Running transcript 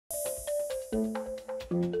Hey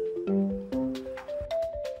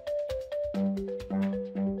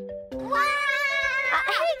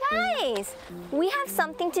guys, we have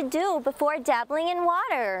something to do before dabbling in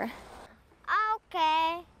water.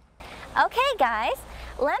 Okay. Okay guys,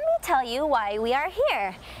 let me tell you why we are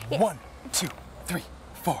here. 1, 2, 3,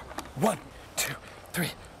 4. 1, 2,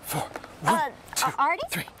 3, 4. 1, 2, Artie?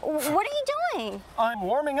 3, 4. What are you doing? I'm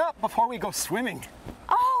warming up before we go swimming.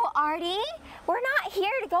 Oh, Artie, we're not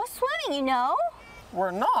here to go swimming, you know?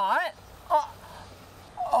 We're not?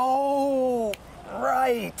 Oh,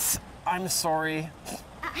 right. I'm sorry.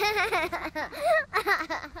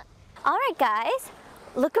 All right, guys,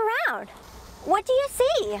 look around. What do you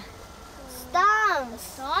see?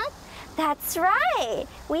 Stones. What? That's right.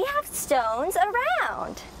 We have stones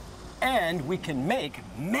around. And we can make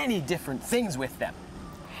many different things with them.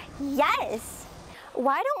 Yes.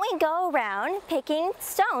 Why don't we go around picking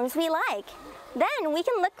stones we like? Then we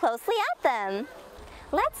can look closely at them.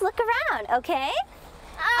 Let's look around, okay?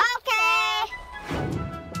 Okay.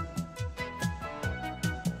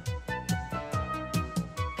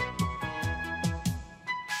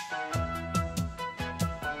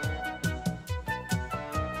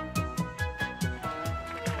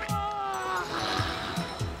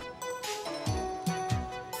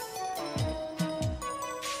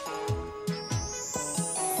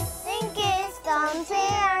 Stones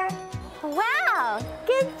here. Wow,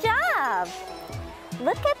 good job.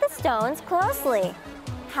 Look at the stones closely.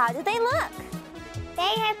 How do they look?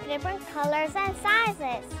 They have different colors and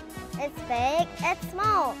sizes. It's big, it's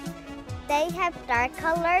small. They have dark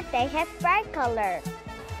color, they have bright color.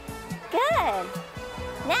 Good.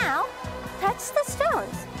 Now, touch the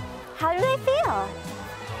stones. How do they feel?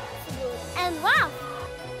 And rough.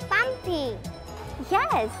 Bumpy.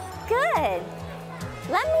 Yes, good.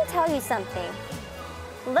 Let me tell you something.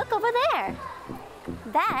 Look over there.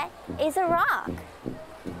 That is a rock.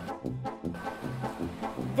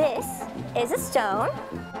 This is a stone.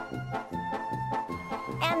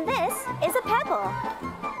 And this is a pebble.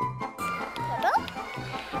 Pebble?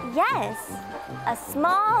 Yes, a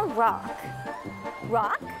small rock.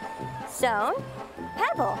 Rock, stone,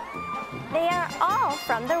 pebble. They are all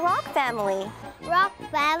from the rock family. Rock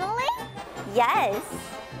family? Yes.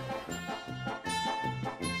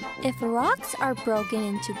 If rocks are broken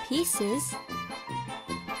into pieces,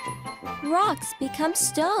 rocks become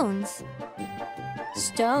stones.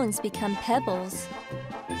 Stones become pebbles.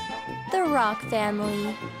 The rock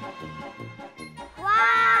family.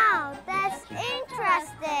 Wow, that's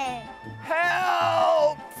interesting.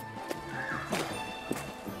 Help!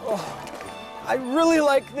 Oh, I really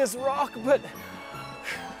like this rock, but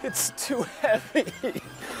it's too heavy.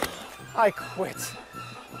 I quit.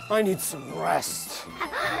 I need some rest.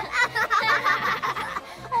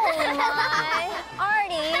 Oh my,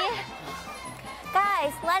 Artie.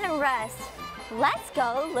 Guys, let him rest. Let's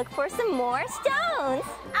go look for some more stones.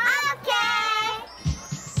 Okay.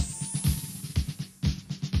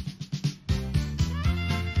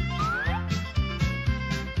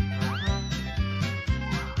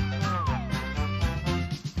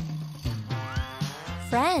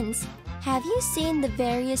 Friends, have you seen the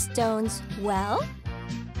various stones well?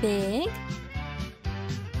 Big,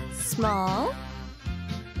 small,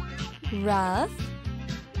 rough,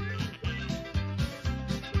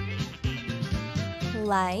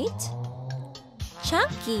 light,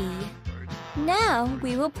 chunky. Now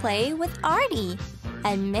we will play with Artie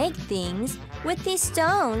and make things with these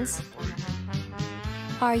stones.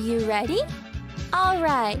 Are you ready? All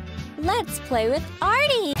right, let's play with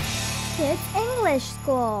Artie. Kids English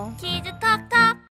School. 키즈톡톡